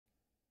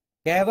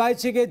કહેવાય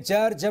છે કે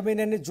જર જમીન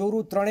અને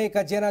જોરું ત્રણેય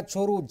કજિયાના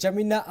છોરું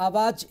જમીનના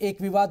આવા જ એક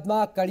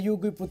વિવાદમાં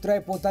કળિયુગી પુત્રએ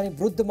પોતાની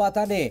વૃદ્ધ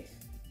માતાને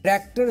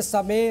ટ્રેક્ટર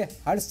સામે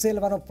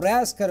હડસેલવાનો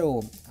પ્રયાસ કર્યો।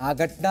 આ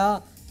ઘટના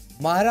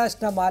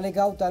મહારાષ્ટ્રના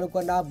માલેગાંવ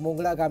તાલુકાના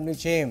મોંગળા ગામની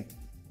છે।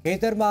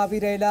 ખેતરમાં આવી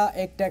રહેલા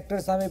એક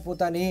ટ્રેક્ટર સામે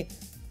પોતાની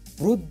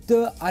વૃદ્ધ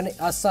અને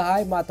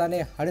અસહાય માતાને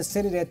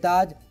હડસેલી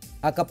રહેતા જ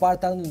આ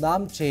કપાળતાનું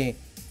નામ છે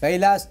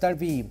કૈલાસ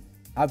તળવી।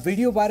 આ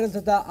વિડીયો વાયરલ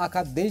થતા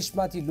આખા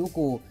દેશમાંથી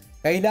લોકો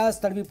કૈલાસ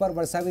તળવી પર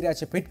વરસાવી રહ્યા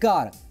છે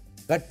ફિટકાર।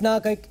 ઘટના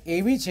કંઈક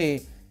એવી છે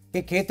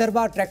કે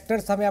ખેતરમાં ટ્રેક્ટર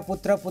સામે આ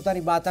પુત્ર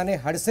પોતાની માતાને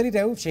હડસેલી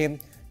રહ્યું છે।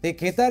 તે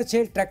ખેતર છે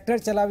ટ્રેક્ટર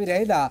ચલાવી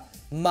રહેલા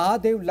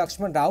મહાદેવ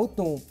લક્ષ્મણ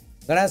રાઉતનું।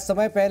 ઘણા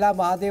સમય પહેલા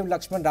મહાદેવ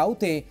લક્ષ્મણ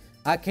રાઉતે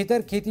આ ખેતર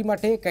ખેતી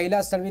માટે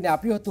કૈલાસ તળવીને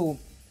આપ્યું હતું,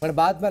 પણ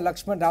બાદમાં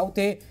લક્ષ્મણ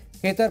રાઉતે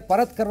ખેતર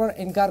પરત કરવાનો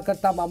ઇનકાર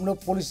કરતા મામલો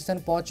પોલીસ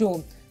સ્ટેશન પહોંચ્યો।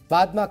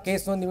 બાદમાં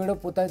કેસનો નિવેડો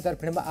પોતાની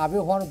તરફેણમાં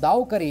આવ્યો હોવાનો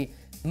દાવો કરી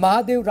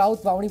મહાદેવ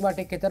રાઉત વાવણી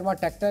માટે ખેતરમાં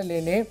ટ્રેક્ટર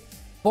લઈને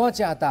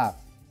પહોંચ્યા હતા।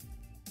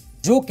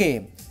 જો કે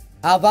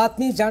આ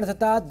વાતની જાણ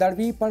થતાં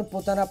દળવી પણ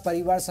પોતાના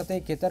પરિવાર સાથે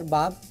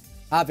ખેતરમાં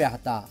આવ્યા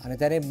હતા અને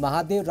તેને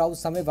મહાદેવ રાઉત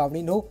સામે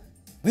વાવણીનો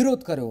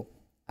વિરોધ કર્યો।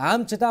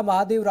 આમ છતાં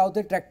મહાદેવ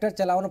રાઉતે ટ્રેક્ટર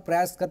ચલાવવાનો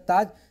પ્રયાસ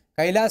કરતા જ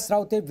કૈલાસ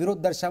રાઉતે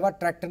વિરોધ દર્શાવવા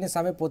ટ્રેક્ટરની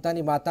સામે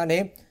પોતાની માતાને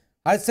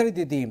હડસેલી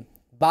દીધી।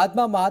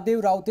 બાદમાં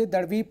મહાદેવ રાઉતે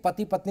દળવી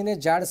પતિ પત્નીને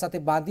ઝાડ સાથે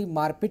બાંધી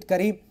મારપીટ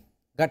કરી।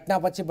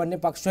 ઘટના પછી બંને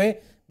પક્ષોએ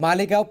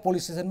માલેગાંવ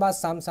પોલીસ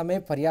સ્ટેશનમાં સામસામે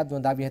ફરિયાદ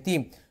નોંધાવી હતી।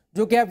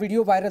 જો કે આ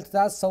વિડીયો વાયરલ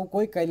થતા સૌ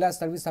કોઈ કૈલાસ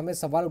તળવી સામે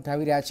સવાલ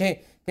ઉઠાવી રહ્યા છે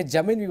કે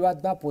જમીન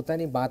વિવાદમાં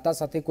પોતાની માતા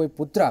સાથે કોઈ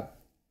પુત્ર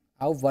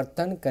આવું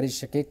વર્તન કરી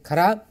શકે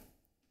ખરા?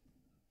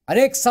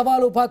 અનેક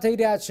સવાલ ઉભા થઈ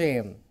રહ્યા છે।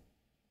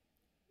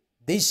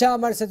 દિશા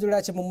અમારી સાથે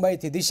જોડાયા છે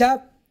મુંબઈથી। દિશા,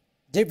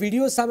 જે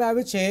વિડીયો સામે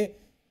આવ્યો છે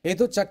એ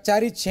તો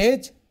ચકચારી છે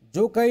જ।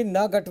 જો કંઈ ન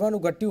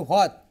ઘટવાનું ઘટ્યું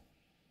હોત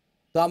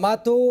તો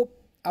આમાં તો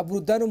આ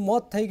વૃદ્ધાનું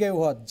મોત થઈ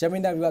ગયું હોત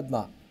જમીનના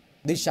વિવાદમાં।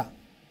 દિશા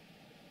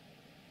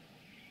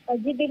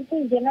જી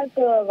બિલકુલ જનક,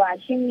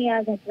 વાશિમની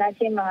આ ઘટના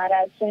છે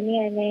મહારાષ્ટ્રની।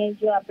 અને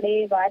જો આપણે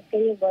વાત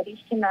કરીએ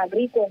વરિષ્ઠ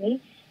નાગરિકોની,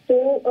 તો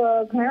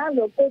ઘણા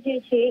લોકો જે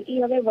છે એ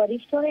હવે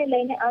વરિષ્ઠોને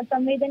લઈને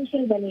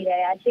અસંવેદનશીલ બની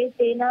રહ્યા છે।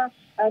 તેના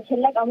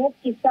છેલ્લા અમુક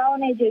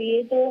કિસ્સાઓને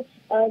જોઈએ તો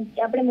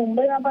આપણે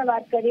મુંબઈમાં પણ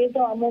વાત કરીએ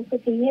તો અમુક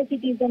સિનિયર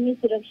સિટીઝનની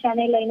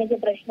સુરક્ષાને લઈને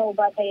જે પ્રશ્નો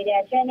ઉભા થઈ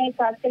રહ્યા છે, અને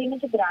ખાસ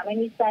કરીને જો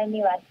ગ્રામીણ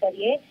વિસ્તારની વાત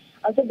કરીએ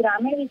તો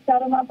ગ્રામીણ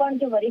વિસ્તારોમાં પણ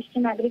જો વરિષ્ઠ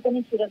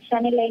નાગરિકોની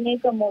સુરક્ષાને લઈને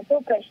એક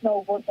મોટો પ્રશ્ન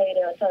ઉભો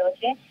થયો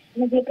છે।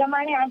 અને જે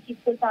પ્રમાણે આ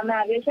કિસ્સો સામે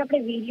આવ્યો છે, આપણે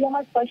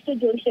વિડીયોમાં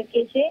સ્પષ્ટ જોઈ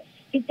શકીએ છીએ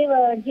કે તે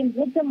જે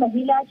વૃદ્ધ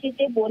મહિલા છે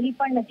તે બોલી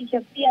પણ નથી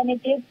શકતી અને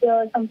તે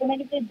સંપૂર્ણ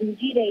રીતે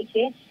ધ્રુજી રહી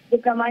છે।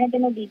 જે પ્રમાણે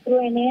તેનો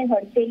દીકરો એને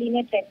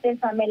હડસેલીને ટ્રેક્ટર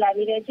સામે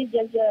લાવી રહ્યો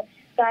છે,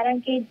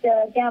 કારણ કે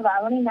ત્યાં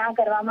વાવણી ના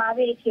કરવામાં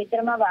આવે, એ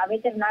ખેતરમાં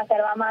વાવેતર ના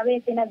કરવામાં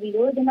આવે, તેના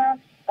વિરોધના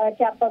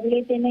પગલે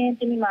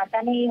તેની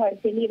માતાને એ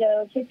હડસેલી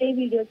રહ્યો છે। તે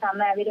વિડીયો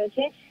સામે આવી રહ્યો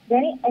છે।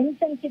 ઘણી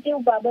અનસેન્સિટિવ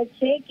બાબત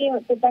છે કે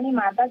પોતાની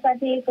માતા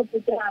સાથે એક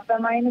પુત્ર આ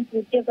પ્રમાણેનું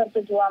કૃત્ય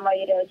કરતો જોવા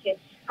મળી રહ્યો છે।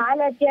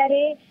 હાલ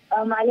અત્યારે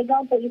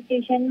માલેગાંવ પોલીસ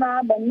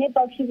સ્ટેશનમાં બંને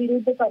પક્ષ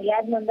વિરુદ્ધ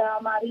ફરિયાદ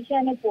નોંધાવવામાં આવી છે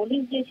અને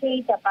પોલીસ જે છે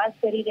એ તપાસ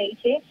કરી રહી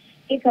છે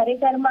કે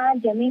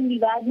ખરેખરમાં જમીન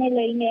વિવાદને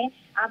લઈને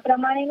આ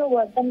પ્રમાણેનું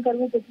વર્તન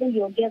કરવું કેટલું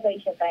યોગ્ય કહી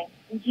શકાય।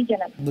 જી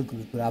જનાબ, બિલકુલ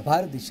બિલકુલ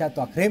આભાર દિશા।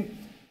 તો આખરે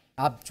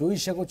આપ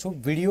જોઈ શકો છો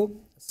વિડીયો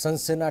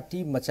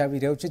સનસનાટી મચાવી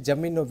રહ્યો છે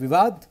જમીનનો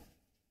વિવાદ।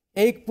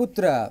 એક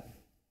પુત્ર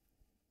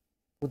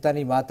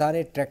પોતાની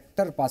માતાને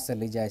ટ્રેક્ટર પાસે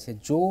લઈ જાય છે।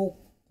 જો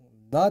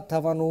ન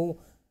થવાનું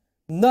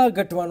ન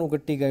ઘટવાનું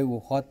ઘટી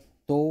ગયું હોત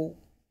તો